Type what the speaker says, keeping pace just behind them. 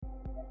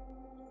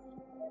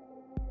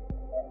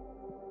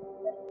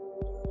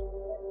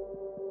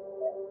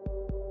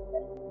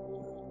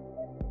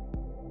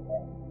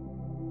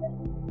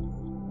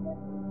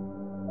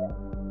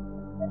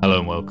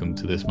welcome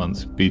to this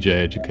month's BJ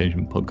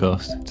Education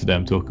podcast. Today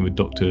I'm talking with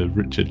Dr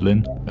Richard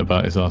Lin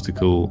about his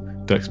article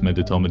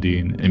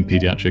Dexmedetomidine in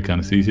Paediatric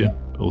Anaesthesia,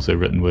 also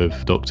written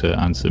with Dr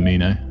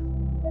Anselmino.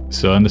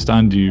 So I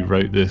understand you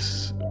wrote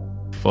this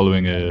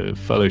following a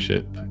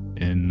fellowship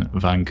in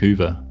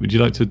Vancouver. Would you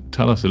like to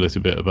tell us a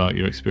little bit about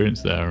your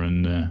experience there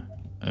and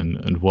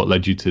what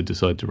led you to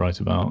decide to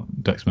write about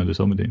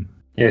dexmedetomidine?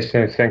 Yes,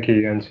 thank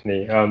you,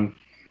 Anthony.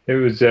 It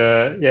was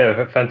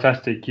a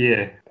fantastic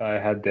year that I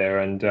had there,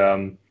 and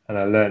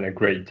I learned a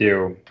great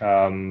deal.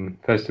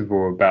 First of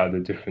all, about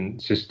the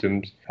different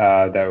systems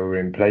that were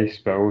in place,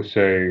 but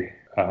also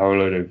a whole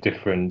lot of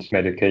different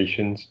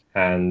medications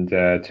and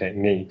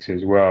techniques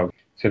as well.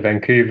 So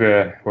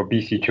Vancouver,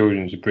 BC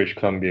Children's, British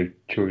Columbia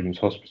Children's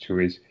Hospital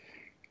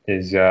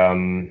is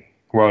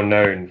well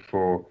known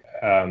for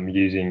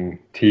using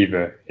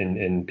TIVA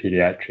in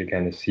pediatric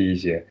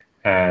anaesthesia.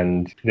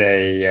 And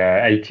they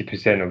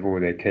 80% of all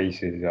their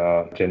cases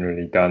are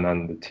generally done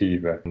under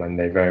TIVA, and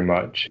they very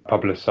much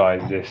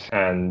publicize this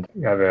and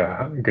have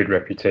a good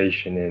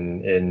reputation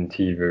in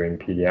TIVA in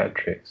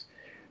pediatrics.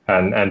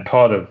 And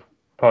part of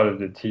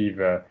the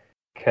TIVA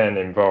can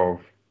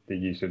involve the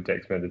use of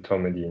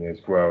dexmedetomidine as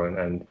well,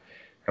 and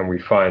we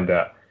find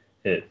that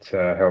it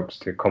helps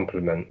to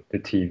complement the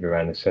TIVA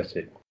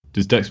anesthetic.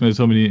 Does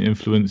dexmedetomidine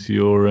influence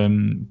your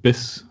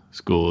BIS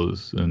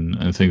scores and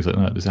things like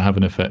that? Does it have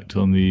an effect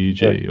on the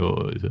EEG,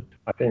 or is it?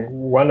 I think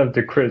one of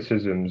the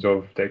criticisms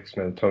of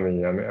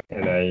dexmedetomidine,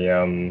 in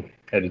a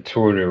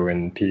editorial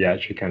in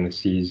Pediatric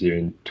Anesthesia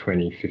in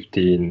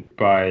 2015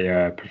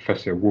 by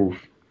Professor Wolf,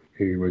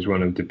 who was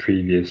one of the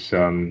previous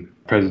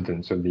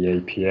presidents of the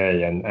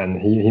APA,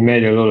 and he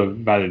made a lot of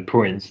valid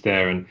points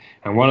there, and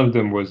one of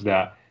them was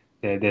that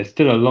there's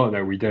still a lot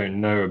that we don't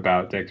know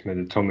about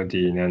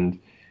dexmedetomidine, and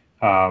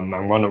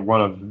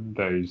one of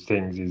those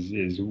things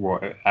is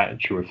what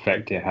actual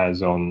effect it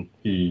has on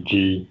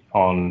EEG,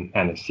 on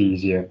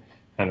anesthesia,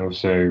 and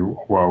also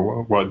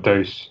what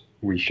dose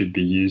we should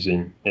be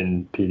using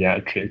in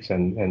pediatrics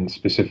and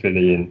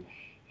specifically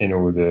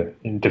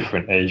in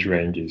different age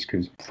ranges.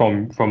 Because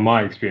from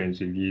my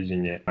experience of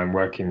using it, I'm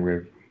working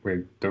with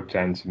Dr.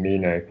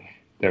 Anselmino,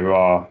 there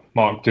are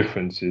marked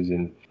differences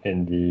in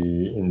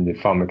the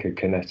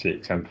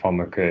pharmacokinetics and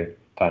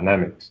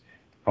pharmacodynamics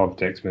of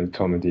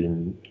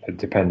dexmedetomidine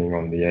depending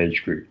on the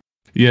age group.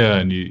 Yeah,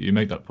 and you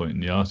make that point in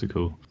the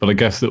article. But I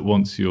guess that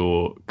once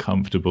you're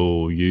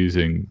comfortable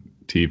using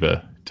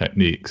TIVA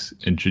techniques,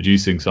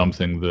 introducing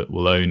something that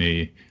will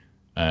only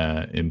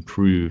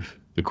improve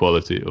the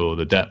quality or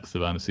the depth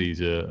of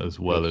anesthesia as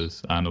well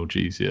as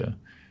analgesia,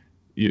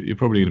 you're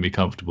probably going to be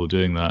comfortable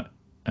doing that,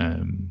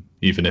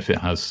 even if it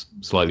has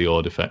slightly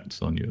odd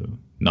effects on your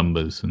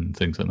numbers and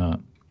things like that.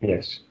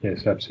 Yes,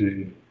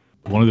 absolutely.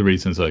 One of the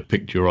reasons I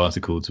picked your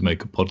article to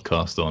make a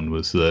podcast on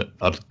was that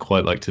I'd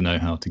quite like to know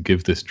how to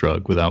give this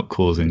drug without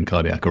causing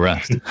cardiac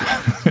arrest.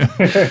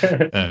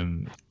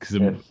 Because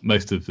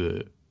most of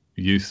the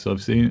use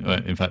I've seen,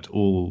 in fact,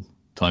 all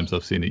times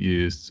I've seen it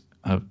used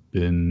have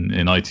been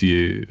in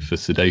ITU for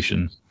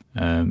sedation.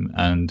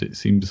 And it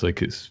seems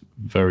like it's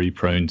very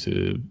prone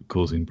to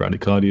causing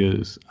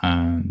bradycardias,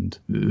 and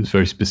there's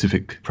very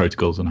specific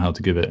protocols on how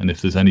to give it. And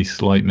if there's any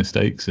slight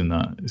mistakes in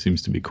that, it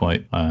seems to be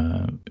quite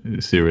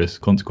serious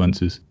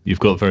consequences.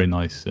 You've got very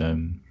nice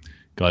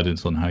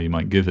guidance on how you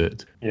might give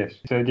it. Yes.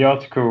 So the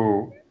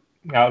article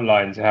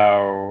outlines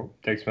how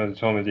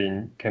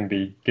dexmedetomidine can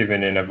be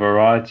given in a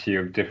variety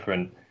of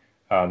different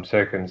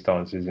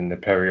circumstances in the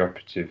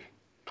perioperative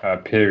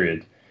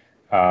period,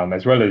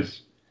 as well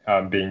as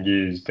being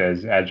used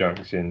as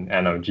adjuncts in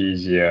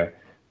analgesia,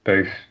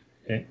 both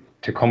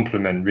to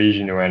complement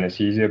regional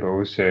anesthesia, but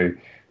also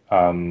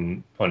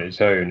on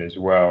its own as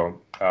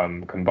well,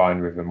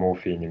 combined with a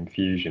morphine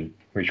infusion,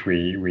 which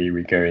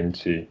we go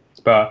into.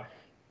 But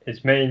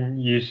its main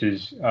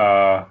uses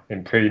are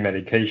in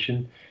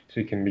pre-medication,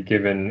 so it can be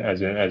given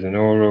as an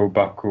oral,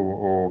 buccal,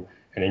 or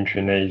an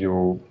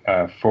intranasal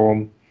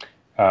form,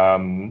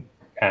 and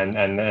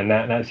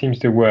that seems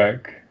to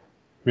work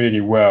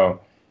really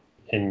well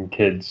in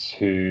kids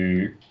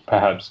who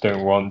perhaps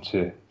don't want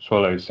to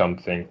swallow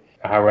something.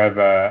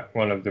 However,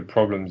 one of the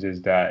problems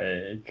is that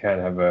it can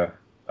have a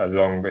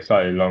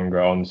slightly longer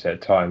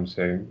onset time,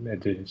 so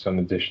some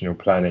additional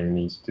planning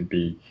needs to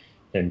be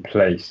in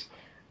place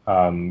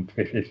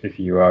if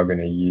you are going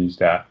to use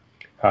that.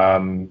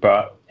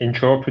 But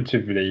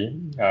intraoperatively,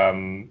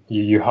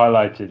 you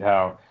highlighted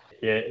how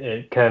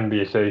it can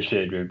be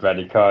associated with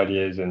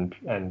bradycardias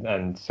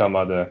and some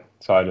other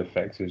side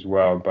effects as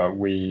well. But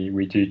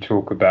we do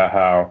talk about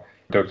how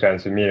Dr.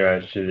 Anselmino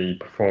actually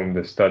performed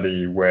a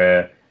study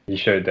where he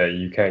showed that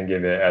you can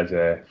give it as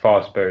a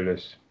fast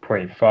bolus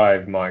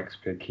 0.5 mics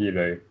per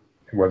kilo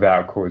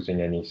without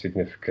causing any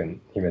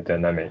significant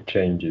hemodynamic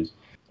changes.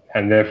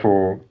 And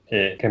therefore,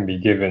 it can be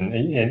given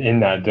in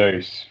that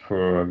dose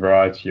for a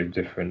variety of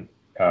different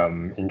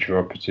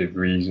intraoperative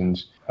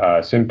reasons,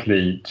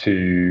 simply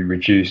to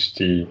reduce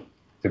the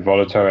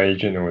volatile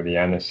agent or the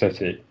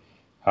anesthetic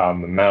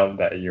amount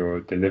that you're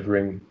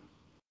delivering,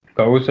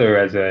 but also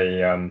as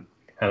a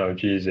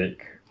analgesic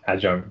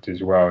adjunct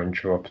as well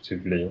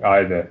intraoperatively,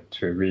 either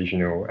to a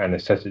regional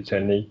anaesthetic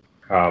technique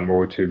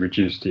or to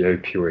reduce the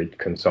opioid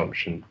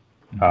consumption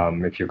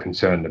if you're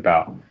concerned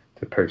about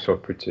the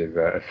post-operative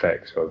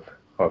effects of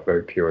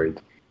opioid.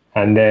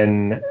 And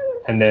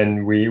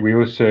then we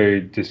also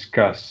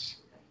discuss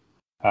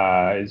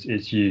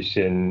its use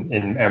in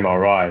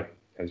MRI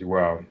as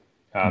well.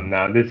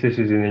 Now, this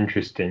is an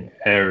interesting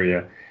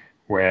area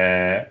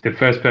where the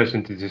first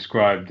person to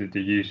describe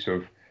the use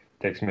of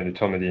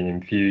dexmedetomidine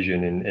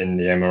infusion in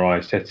the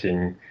MRI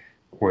setting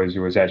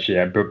was actually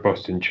at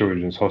Boston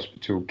Children's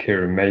Hospital,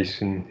 Kieran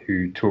Mason,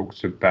 who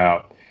talks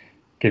about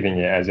giving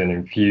it as an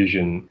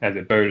infusion, as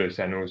a bolus,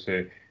 and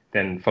also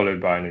then followed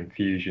by an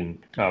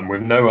infusion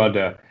with no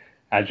other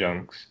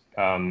adjuncts.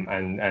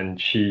 And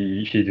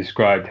she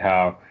described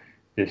how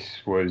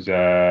this was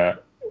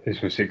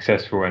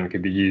successful and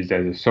could be used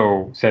as a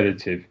sole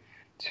sedative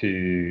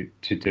to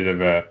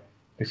deliver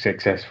a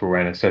successful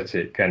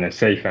anesthetic and a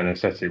safe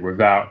anesthetic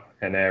without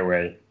an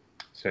airway,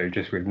 so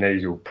just with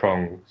nasal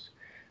prongs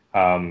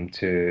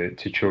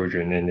to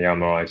children in the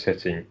MRI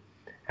setting.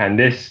 And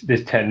this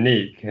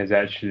technique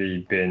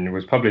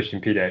was published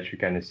in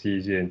Paediatric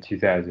Anaesthesia in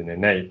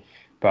 2008,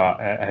 but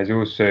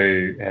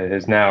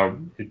is now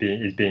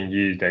being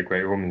used at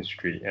Great Ormond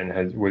Street and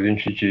was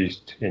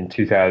introduced in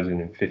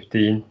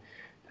 2015,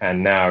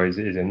 and now is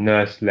a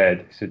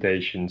nurse-led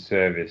sedation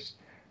service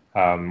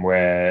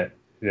where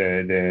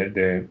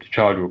the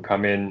child will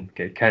come in,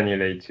 get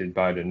cannulated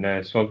by the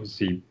nurse,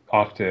 obviously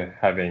after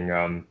having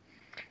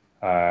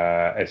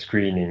a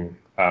screening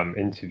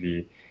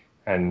interview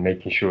and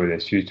making sure they're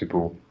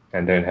suitable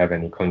and don't have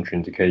any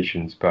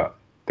contraindications. But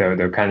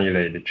they'll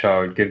cannulate the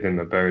child, give them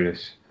a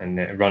bolus, and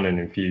then run an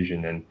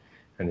infusion,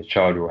 and the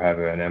child will have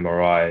an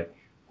MRI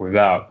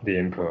without the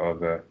input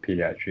of a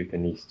pediatric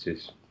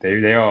anaesthetist.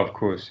 They are, of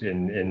course,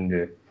 in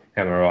the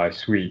MRI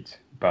suite,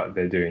 but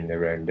they're doing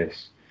their own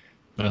bits.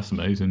 That's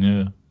amazing,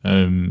 yeah.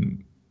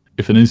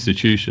 If an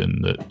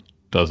institution that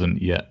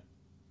doesn't yet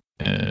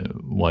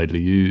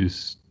widely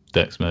use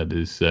Dexmed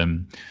is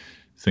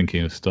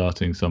thinking of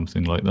starting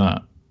something like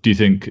that, do you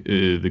think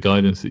the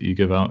guidance that you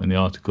give out in the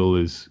article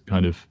is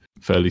kind of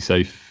fairly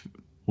safe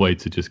way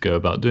to just go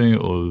about doing it,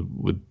 or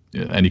would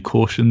any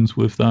cautions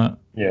with that?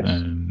 Yes.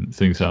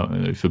 Things out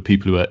for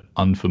people who are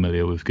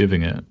unfamiliar with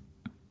giving it,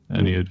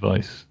 any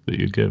advice that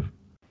you'd give?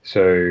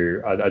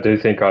 So I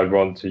don't think I'd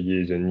want to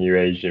use a new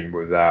agent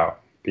without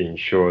being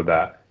sure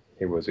that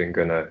it wasn't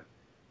going to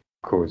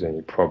cause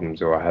any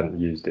problems, or I hadn't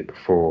used it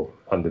before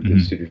under the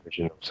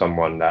supervision of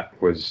someone that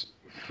was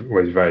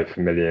very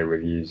familiar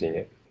with using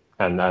it.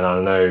 And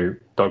I know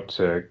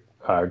Dr.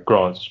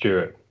 Grant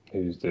Stewart,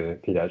 who's the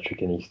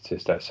pediatric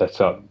anaesthetist that set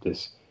up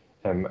this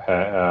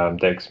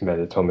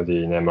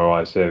dexmedetomidine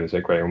MRI service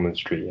at Great Ormond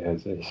Street,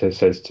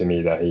 says to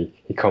me that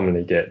he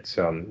commonly gets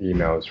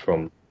emails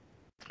from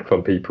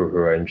people who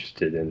are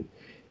interested in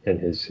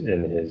his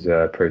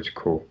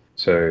protocol.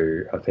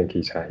 So I think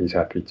he's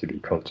happy to be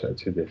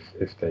contacted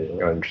if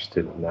they are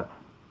interested in that.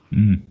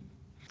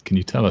 Can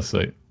you tell us,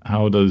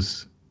 how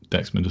does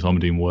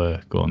dexmedetomidine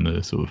work on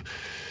the sort of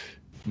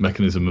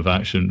mechanism of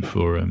action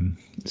for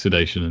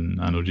sedation and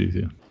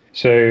analgesia?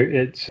 So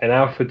it's an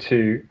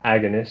alpha-2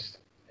 agonist,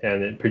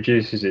 and it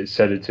produces its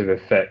sedative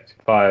effect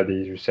via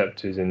these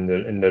receptors in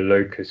the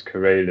locus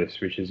coeruleus,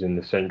 which is in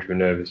the central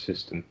nervous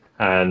system.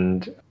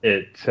 And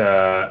it's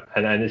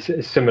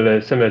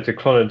similar to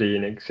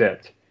clonidine,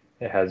 except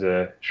it has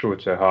a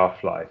shorter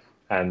half-life.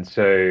 And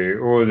so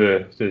all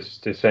the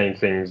same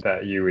things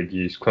that you would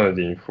use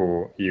clonidine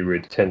for, you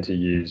would tend to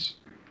use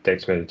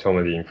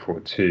dexmedetomidine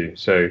for too.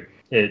 So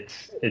it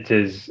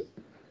is,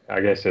 I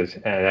guess, as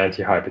an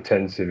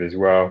antihypertensive as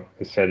well,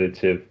 a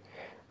sedative,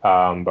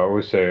 but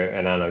also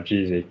an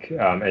analgesic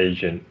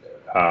agent,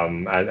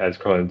 as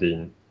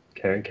clonidine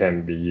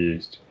can be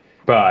used.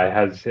 But it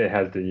has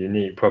the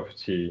unique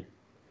property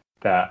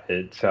that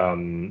it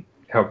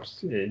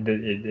helps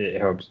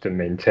to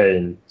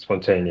maintain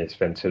spontaneous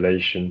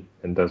ventilation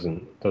and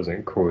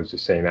doesn't cause the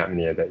same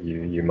apnea that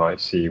you might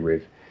see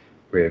with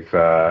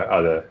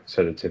other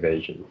sedative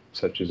agents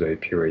such as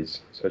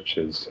opioids, such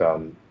as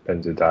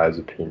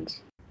benzodiazepines.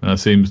 That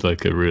seems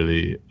like a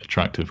really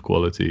attractive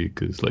quality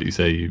because, like you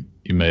say,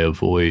 you may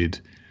avoid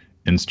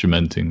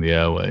instrumenting the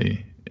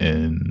airway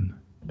in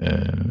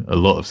a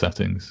lot of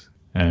settings.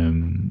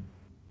 In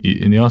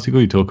the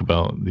article, you talk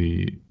about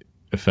the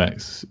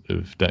effects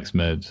of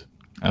Dexmed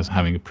as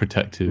having a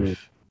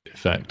protective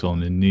effect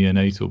on the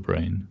neonatal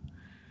brain.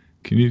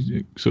 Can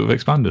you sort of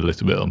expand a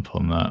little bit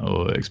upon that,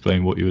 or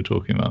explain what you were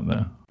talking about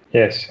there?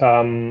 Yes,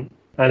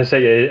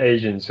 anesthetic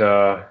agents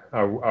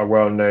are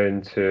well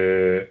known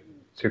to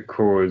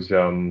cause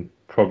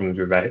problems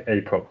with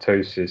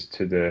apoptosis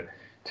to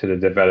the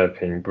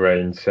developing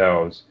brain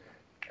cells,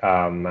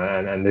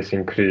 and this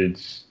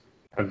includes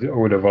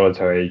all the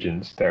volatile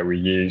agents that we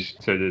use.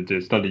 So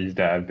the studies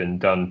that have been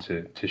done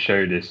to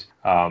show this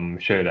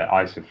show that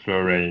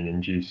isoflurane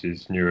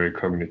induces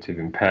neurocognitive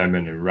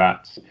impairment in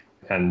rats,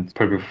 and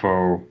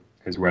propofol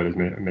as well as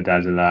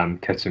midazolam,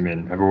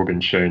 ketamine have all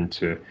been shown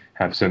to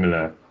have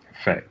similar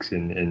effects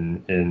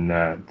in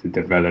the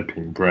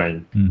developing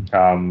brain.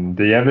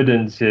 The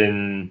evidence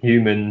in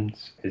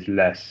humans is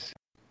less,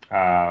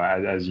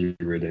 as you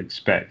would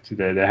expect.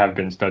 There have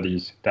been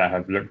studies that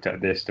have looked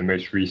at this. The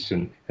most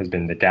recent has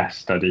been the GAS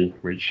study,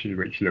 which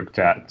looked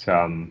at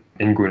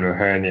inguinal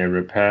hernia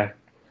repair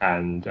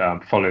and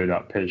followed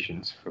up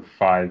patients for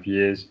 5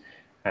 years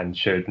and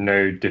showed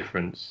no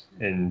difference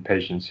in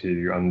patients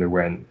who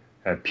underwent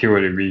a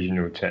purely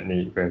regional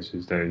technique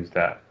versus those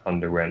that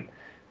underwent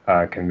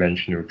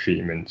conventional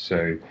treatment,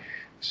 so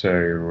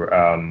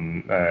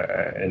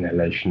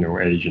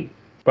inhalational agent.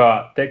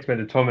 But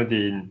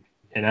dexmedetomidine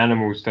in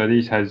animal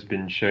studies has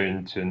been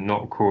shown to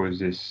not cause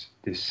this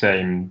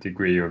same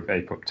degree of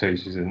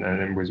apoptosis,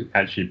 and was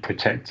actually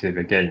protective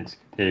against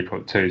the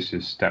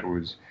apoptosis that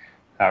was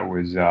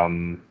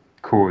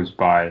caused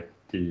by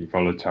the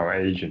volatile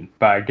agent.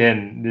 But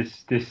again,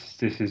 this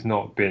has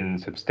not been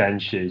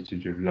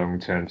substantiated with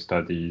long-term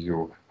studies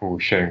or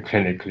shown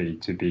clinically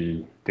to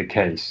be the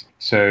case.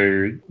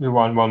 So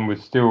one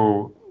would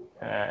still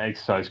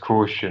exercise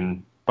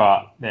caution,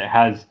 but it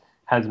has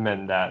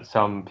meant that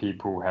some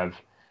people have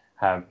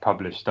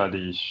published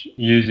studies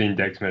using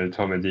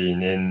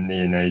dexmedetomidine in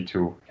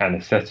neonatal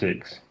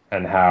anesthetics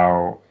and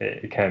how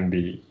it can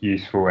be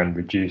useful and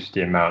reduce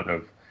the amount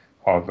of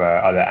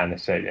other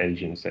anesthetic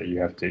agents that you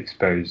have to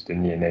expose the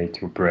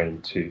neonatal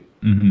brain to.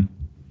 Mm-hmm.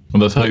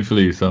 Well, that's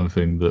hopefully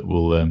something that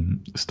we'll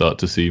start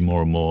to see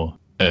more and more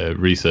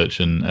research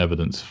and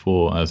evidence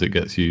for as it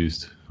gets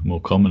used more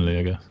commonly,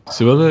 I guess.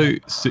 So are there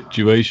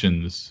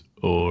situations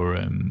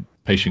or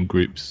patient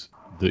groups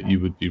that you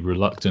would be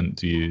reluctant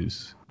to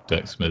use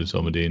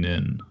dexmedetomidine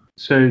in?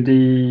 So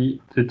the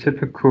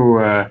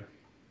typical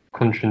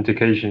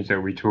contraindications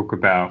that we talk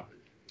about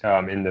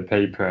in the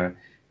paper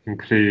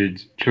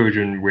include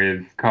children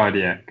with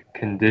cardiac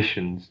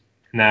conditions.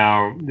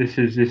 Now, this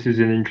is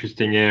an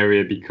interesting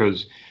area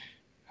because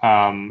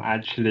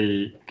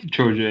actually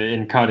children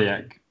in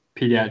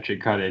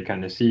pediatric cardiac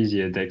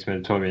anesthesia,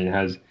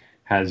 dexmedetomidine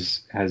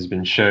has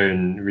been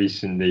shown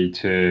recently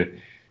to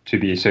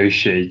be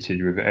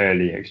associated with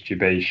early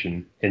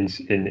extubation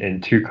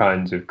in two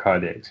kinds of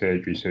cardiac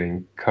surgery, so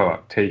in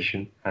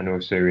coarctation and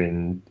also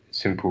in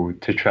simple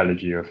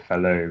tetralogy of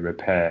Fallot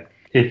repair.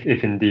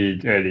 If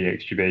indeed early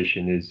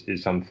extubation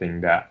is something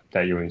that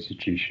your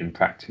institution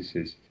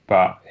practices.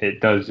 But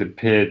it does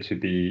appear to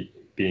be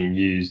being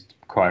used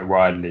quite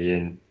widely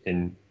in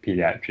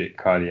pediatric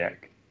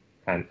cardiac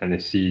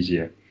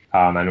anesthesia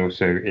and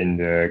also in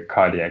the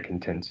cardiac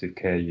intensive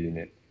care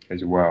unit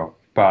as well.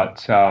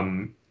 But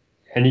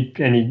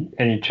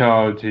any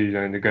child who's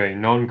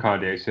undergoing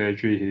non-cardiac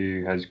surgery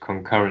who has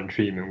concurrent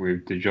treatment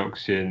with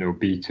digoxin or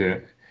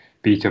beta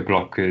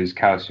blockers,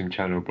 calcium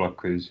channel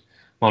blockers,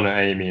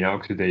 monoamine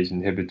oxidase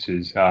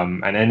inhibitors,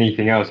 and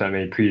anything else that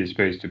may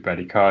predispose to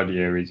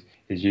bradycardia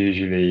is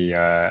usually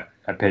a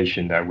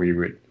patient that we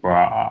would, or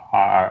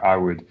I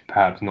would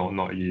perhaps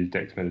not use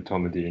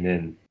dexmedetomidine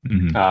in.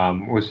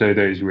 Mm-hmm. Also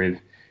those with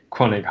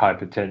chronic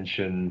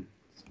hypertension,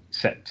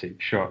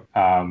 septic shock,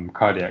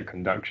 cardiac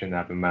conduction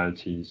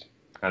abnormalities,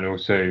 and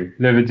also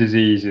liver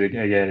disease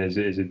again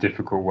is a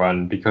difficult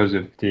one because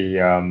of the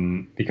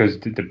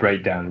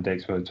breakdown of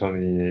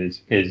dexmedetomidine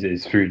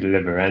is through the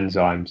liver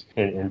enzymes.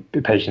 In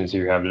patients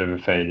who have liver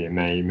failure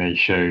may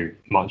show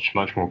much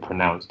more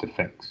pronounced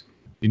effects.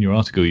 In your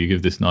article, you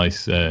give this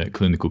nice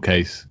clinical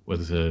case where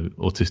there's an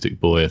autistic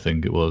boy, I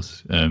think it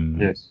was,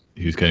 yes,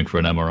 who's going for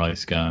an MRI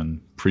scan,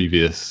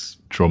 previous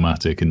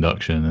traumatic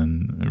induction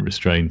and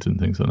restraint and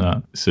things like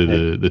that. So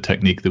the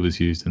technique that was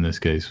used in this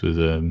case was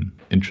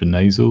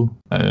intranasal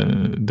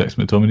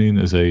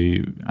dexmedetomidine as a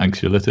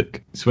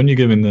anxiolytic. So when you're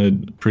giving the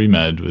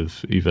pre-med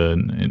with either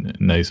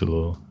nasal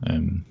or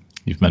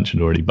you've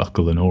mentioned already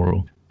buccal and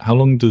oral, how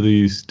long do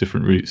these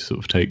different routes sort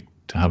of take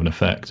to have an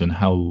effect, and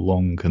how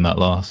long can that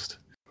last?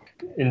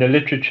 In the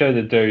literature,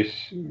 the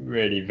dose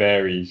really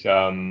varies.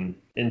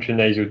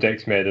 Intranasal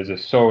dexmed as a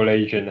sole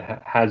agent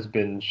has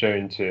been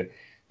shown to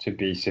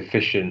be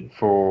sufficient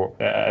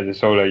as a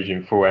sole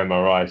agent for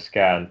MRI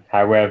scan.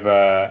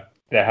 However,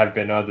 there have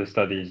been other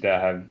studies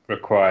that have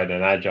required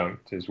an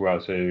adjunct as well,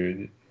 so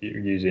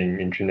using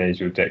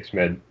intranasal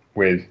dexmed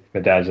with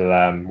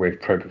midazolam, with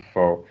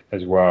propofol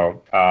as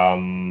well,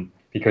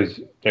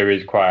 because there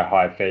is quite a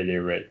high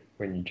failure rate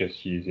when you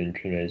just use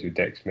intranasal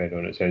dexmed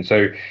on its own.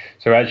 So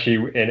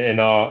actually, in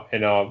our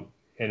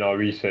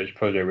research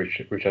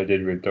project, which I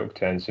did with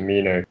Dr.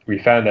 Anselmino, we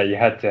found that you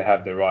had to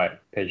have the right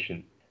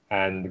patient,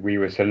 and we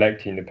were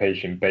selecting the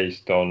patient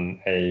based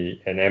on an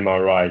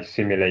MRI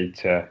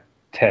simulator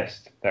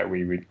test that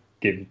we would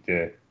give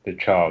the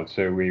child.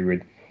 So we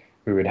would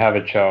have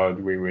a child,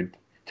 we would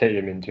take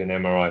them into an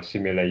MRI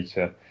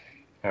simulator,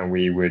 and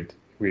we would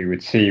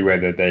see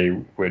whether they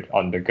would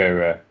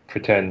undergo a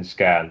pretend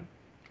scan.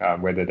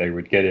 Whether they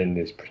would get in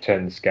this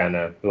pretend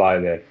scanner, lie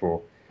there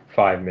for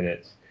 5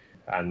 minutes,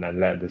 and then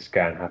let the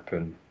scan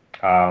happen.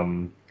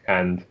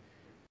 And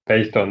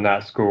based on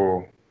that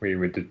score, we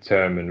would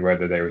determine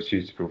whether they were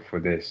suitable for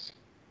this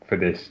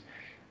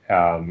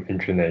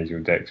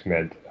intranasal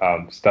dexmed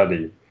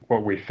study.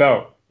 What we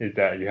felt is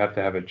that you have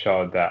to have a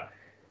child that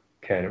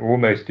can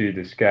almost do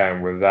the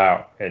scan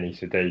without any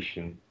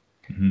sedation.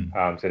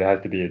 So there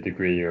has to be a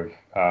degree of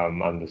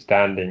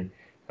understanding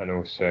and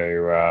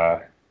also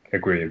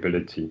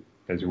agreeability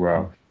as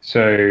well.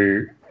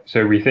 So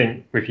we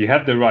think if you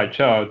have the right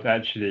child,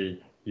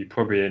 actually you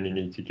probably only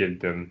need to give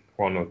them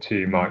 1 or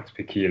 2 mics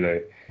per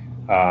kilo.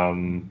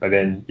 But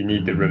then you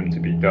need the room to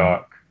be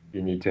dark.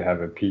 You need to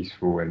have a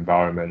peaceful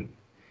environment,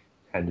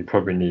 and you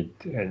probably need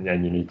and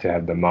you need to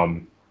have the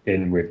mum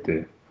in with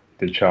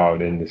the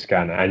child in the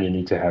scanner, and you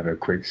need to have a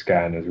quick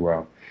scan as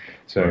well.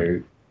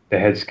 So the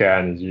head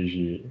scan is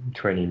usually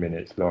 20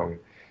 minutes long.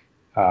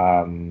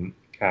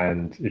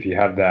 And if you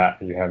have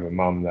that, you have a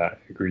mum that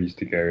agrees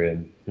to go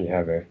in, you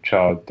have a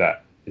child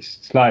that is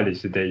slightly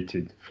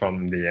sedated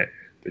from the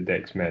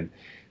Dexmed,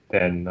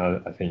 then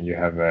I think you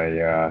have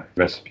a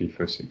recipe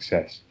for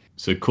success.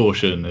 So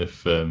caution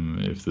if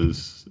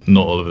there's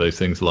not all of those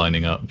things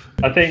lining up.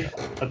 I think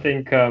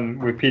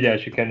with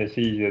pediatric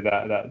anaesthesia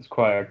that's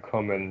quite a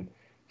common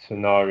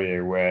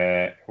scenario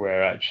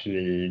where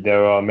actually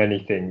there are many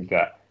things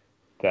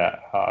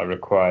that are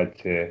required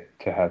to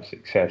have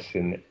success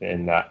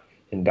in that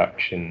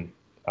induction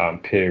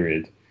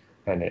period,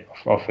 and it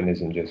often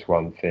isn't just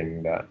one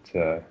thing that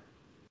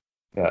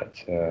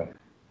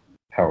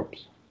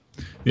helps.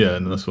 Yeah,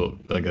 and that's what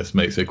I guess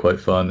makes it quite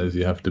fun, is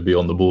you have to be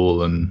on the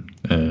ball and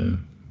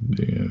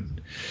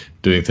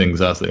doing things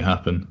as they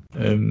happen.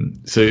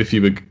 So if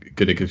you were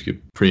going to give your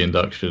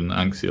pre-induction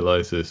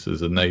anxiolysis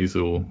as a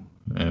nasal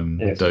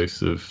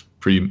dose of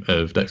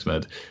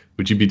Dexmed,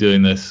 would you be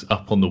doing this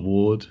up on the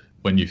ward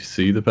when you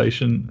see the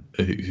patient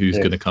who's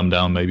going to come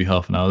down maybe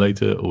half an hour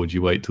later, or would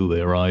you wait till they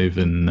arrive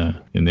in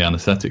the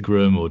anaesthetic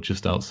room or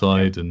just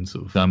outside and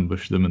sort of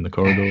ambush them in the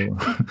corridor?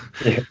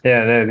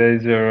 No,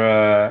 those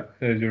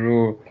are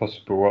all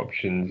possible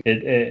options.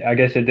 I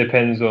guess it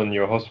depends on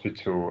your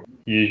hospital.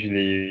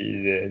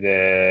 Usually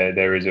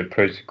there is a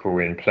protocol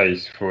in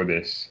place for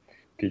this,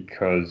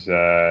 because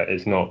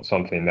it's not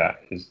something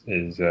that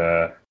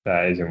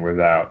isn't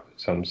without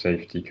some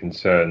safety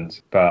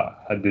concerns. But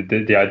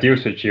the ideal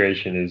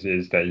situation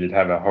is that you'd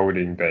have a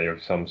holding bay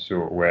of some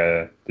sort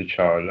where the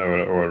child,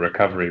 or a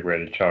recovery where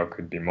the child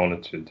could be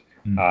monitored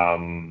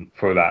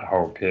for that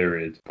whole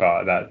period.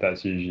 But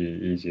that's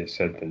usually easier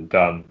said than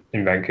done.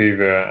 In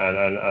Vancouver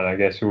and I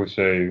guess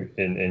also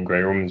in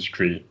Great Ormond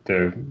Street,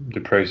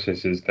 the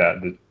process is that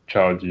the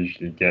child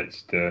usually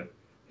gets the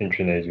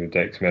intranasal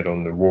Dexmed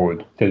on the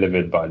ward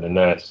delivered by the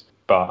nurse.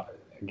 But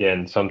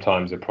again,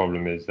 sometimes the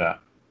problem is that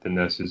the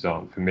nurses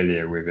aren't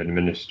familiar with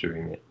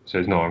administering it, so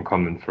it's not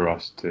uncommon for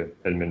us to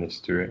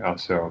administer it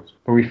ourselves.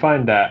 But we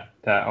find that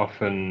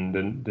often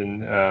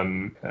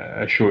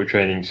a short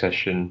training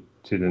session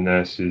to the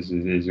nurses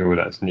is all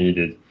that's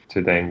needed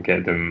to then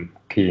get them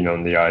keen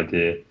on the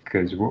idea,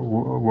 because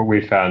what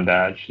we found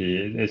that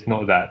actually it's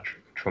not that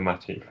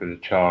traumatic for the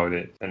child,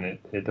 it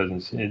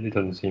doesn't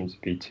seem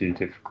to be too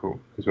difficult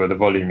as well. The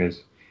volume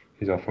is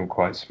often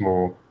quite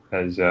small,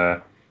 as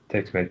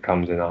Dexmed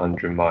comes in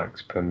 100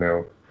 mics per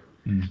mil.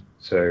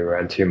 So,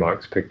 and 2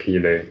 mics per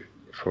kilo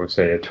for,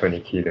 say, a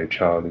 20 kilo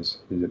child is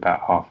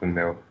about half a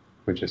mil,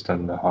 or just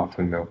under half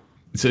a mil.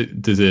 So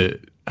does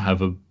it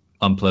have a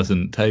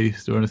unpleasant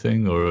taste or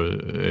anything, or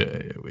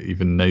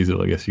even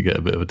nasal? I guess you get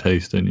a bit of a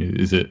taste, don't you?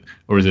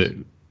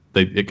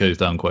 It goes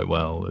down quite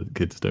well. The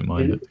kids don't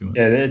mind it too much.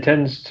 Yeah, it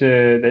tends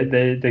to.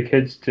 The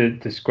kids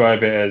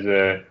describe it as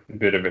a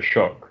bit of a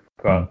shock,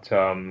 but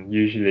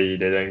usually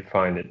they don't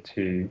find it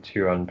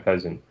too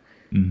unpleasant.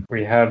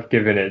 We have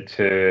given it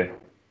to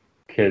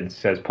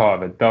kids as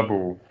part of a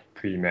double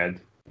pre-med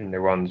in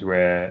the ones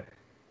where,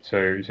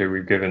 so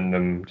we've given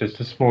them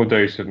just a small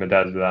dose of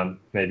midazolam,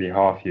 maybe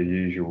half your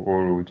usual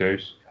oral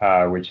dose,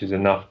 which is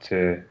enough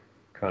to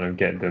kind of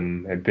get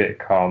them a bit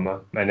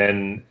calmer. And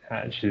then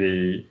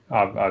actually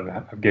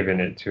I've given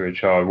it to a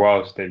child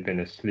whilst they've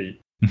been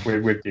asleep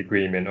with the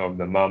agreement of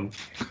the mum,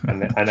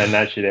 and then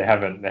actually they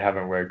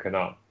haven't woken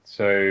up.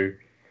 So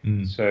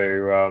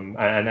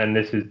and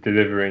this is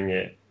delivering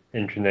it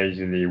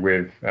intranasally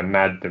with a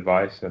MAD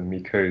device, a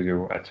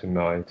mucosal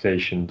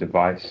atomization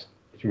device,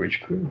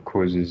 which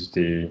causes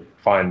the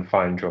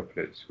fine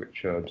droplets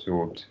which are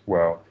absorbed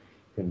well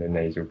in the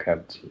nasal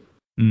cavity.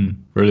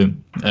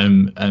 Brilliant.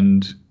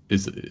 And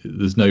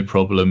there's no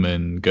problem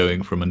in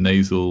going from a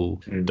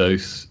nasal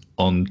dose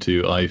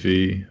onto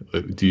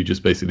IV? Do you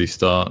just basically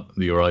start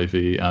your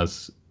IV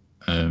as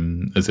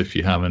if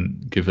you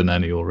haven't given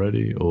any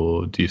already,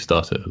 or do you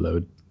start at a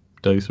lower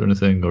dose or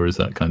anything, or is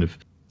that kind of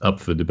up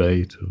for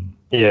debate? Or?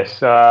 Yes,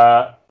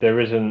 there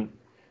isn't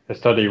a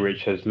study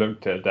which has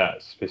looked at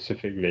that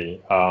specifically.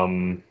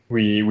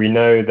 We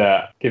know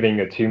that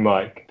giving a 2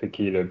 mic per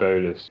kilo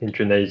bolus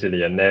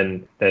intranasally,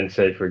 and then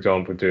say, for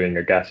example, doing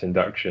a gas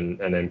induction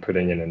and then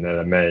putting in an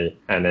LMA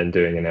and then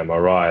doing an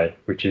MRI,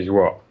 which is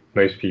what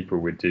most people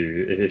would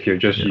do if you're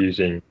just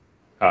using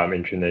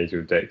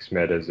intranasal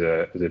Dexmed as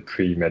a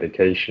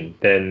pre-medication.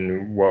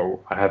 Then what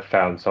I have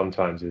found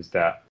sometimes is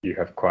that you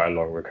have quite a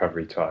long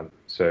recovery time.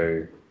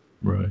 So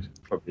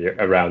probably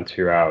around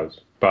 2 hours.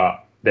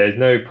 But there's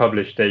no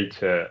published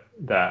data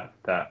that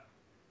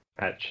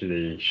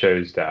actually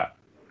shows that,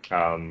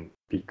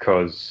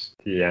 because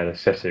the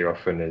anaesthetic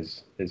often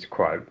is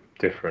quite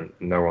different.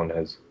 No one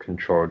has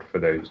controlled for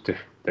those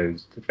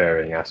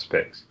varying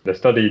aspects. The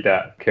study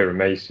that Kira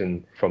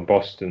Mason from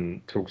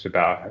Boston talks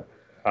about,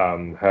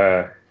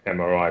 her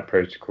MRI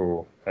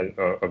protocol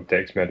of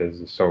Dexmed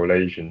as a sole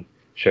agent,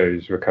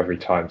 shows recovery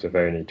times of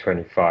only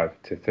 25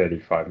 to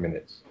 35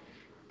 minutes.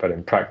 But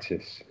in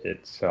practice,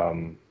 it's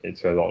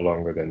a lot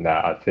longer than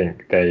that. I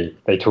think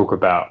they talk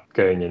about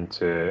going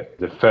into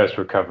the first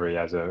recovery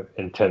as an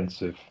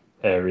intensive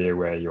area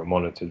where you're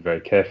monitored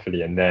very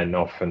carefully, and then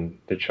often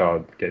the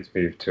child gets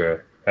moved to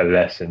a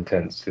less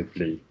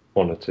intensively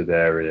monitored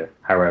area.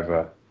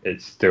 However,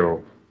 it's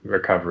still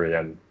recovery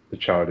and the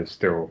child is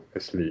still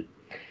asleep.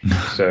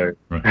 So,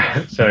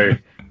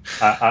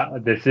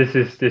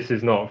 this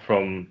is not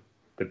from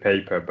the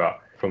paper, but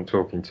from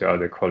talking to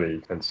other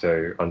colleagues. And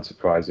so,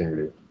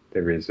 unsurprisingly,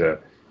 there is a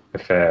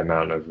fair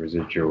amount of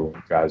residual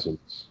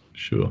drowsiness.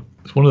 Sure.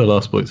 It's one of the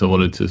last points I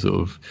wanted to sort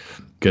of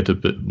get a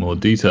bit more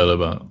detail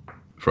about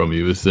from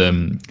you was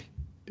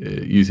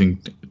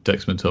using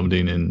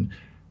dexmedetomidine in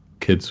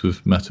kids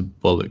with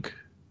metabolic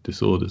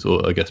disorders,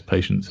 or I guess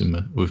patients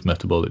with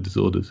metabolic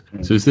disorders.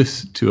 So is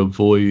this to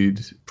avoid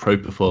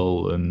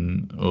propofol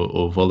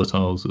or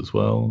volatiles as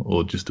well,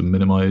 or just to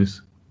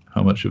minimize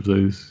how much of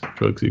those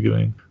drugs you're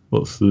giving?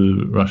 What's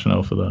the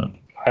rationale for that?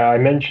 I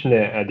mentioned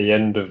it at the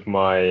end of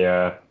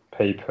my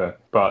paper,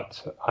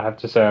 but I have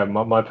to say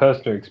my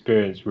personal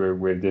experience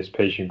with this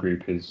patient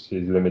group is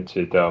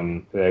limited.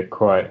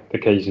 The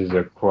cases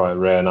are quite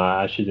rare, and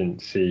I actually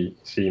didn't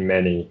see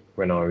many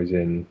when I was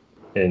in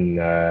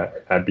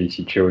at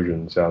BC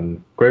Children's.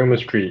 Groma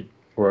Street,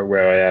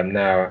 where I am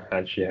now,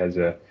 actually has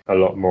a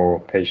lot more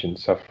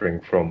patients suffering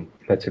from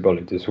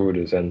metabolic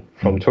disorders. And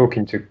from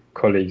talking to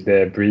colleagues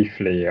there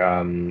briefly,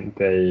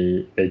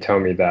 they tell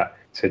me that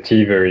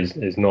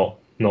TIVA is not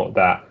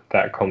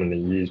that commonly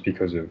used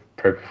because of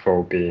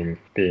propofol being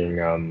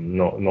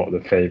not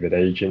the favoured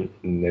agent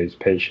in those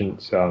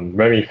patients.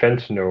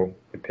 Remifentanil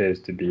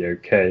appears to be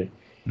okay,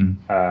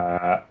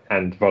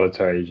 and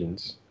volatile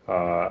agents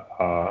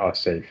are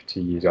safe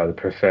to use, are the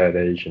preferred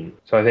agent.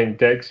 So I think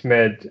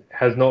Dexmed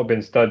has not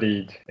been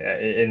studied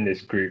in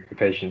this group of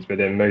patients, but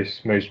then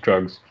most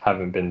drugs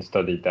haven't been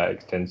studied that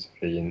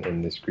extensively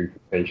in this group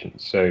of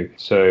patients. So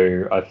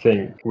I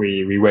think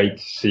we wait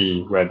to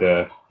see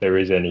whether there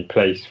is any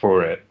place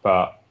for it.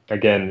 But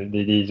again,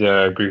 these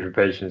are a group of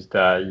patients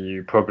that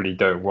you probably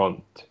don't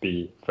want to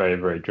be very,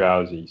 very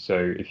drowsy.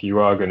 So if you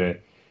are going to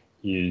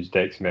use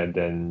Dexmed,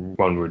 then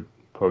one would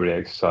probably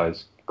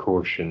exercise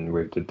caution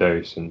with the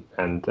dose and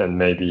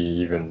maybe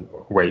even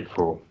wait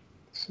for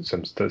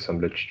some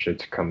literature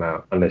to come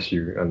out, unless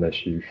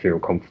you feel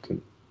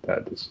confident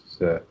that this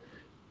is a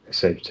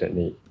safe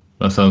technique.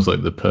 That sounds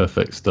like the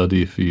perfect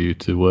study for you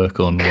to work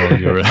on while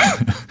you're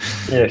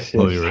yes.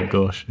 You're at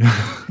Gosh.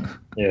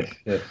 yes.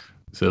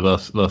 So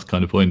last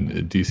kind of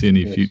point, do you see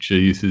any future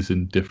uses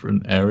in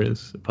different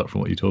areas apart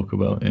from what you talk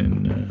about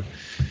in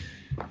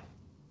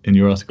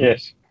your article?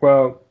 Yes.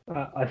 Well,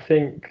 I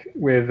think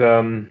with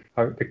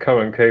the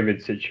current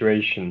COVID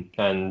situation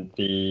and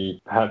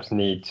the perhaps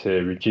need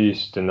to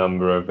reduce the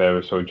number of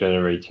aerosol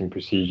generating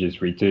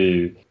procedures we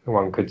do,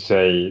 one could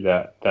say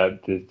that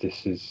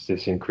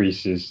this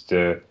increases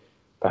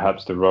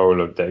perhaps the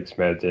role of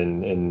Dexmed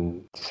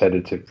in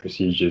sedative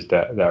procedures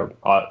that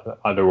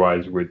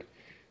otherwise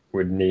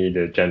would need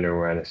a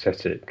general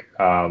anaesthetic.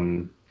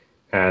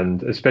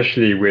 And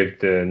especially with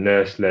the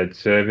nurse-led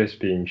service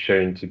being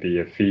shown to be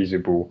a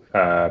feasible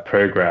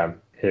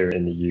program here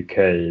in the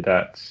UK,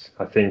 that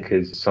I think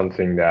is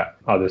something that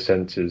other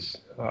centres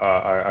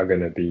are going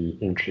to be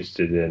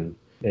interested in,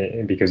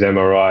 because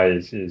MRI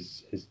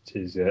is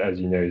as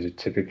you know, is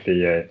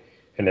typically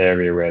an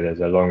area where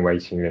there's a long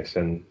waiting list,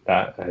 and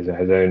that has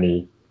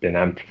only been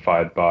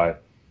amplified by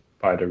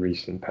the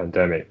recent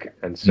pandemic.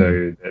 And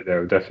so there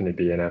will definitely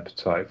be an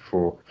appetite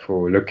for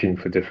looking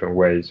for different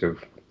ways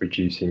of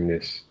reducing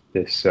this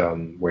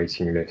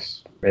waiting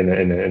list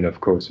in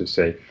of course a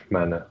safe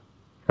manner.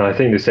 And I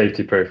think the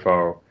safety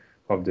profile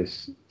of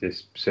this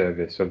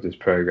service, of this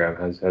program,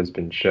 has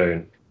been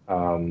shown.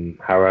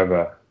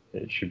 However,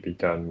 it should be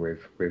done with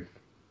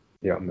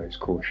the utmost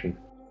caution.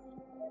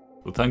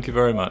 Well, thank you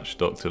very much,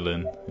 Dr.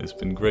 Lin. It's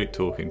been great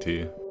talking to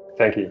you.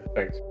 Thank you.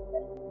 Thanks.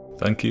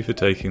 Thank you for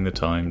taking the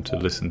time to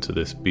listen to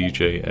this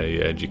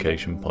BJA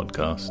Education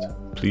podcast.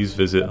 Please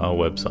visit our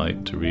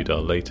website to read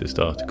our latest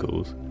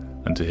articles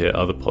and to hear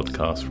other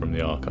podcasts from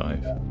the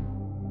archive.